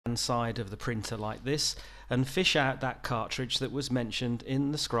side of the printer like this and fish out that cartridge that was mentioned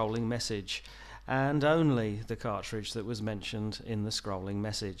in the scrolling message, and only the cartridge that was mentioned in the scrolling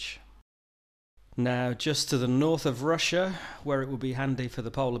message. Now, just to the north of Russia, where it would be handy for the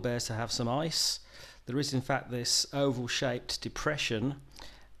polar bears to have some ice, there is in fact this oval-shaped depression,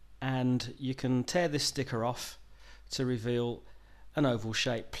 and you can tear this sticker off to reveal an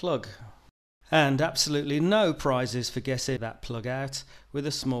oval-shaped plug. And absolutely no prizes for guessing that plug out with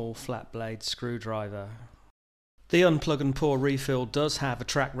a small flat blade screwdriver. The unplug and pour refill does have a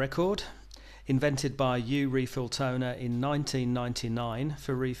track record. Invented by U Refill Toner in 1999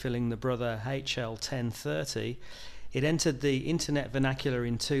 for refilling the Brother HL1030, it entered the internet vernacular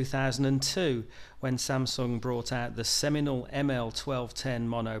in 2002 when Samsung brought out the seminal ML1210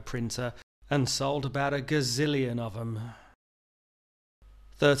 mono printer and sold about a gazillion of them.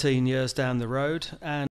 13 years down the road, and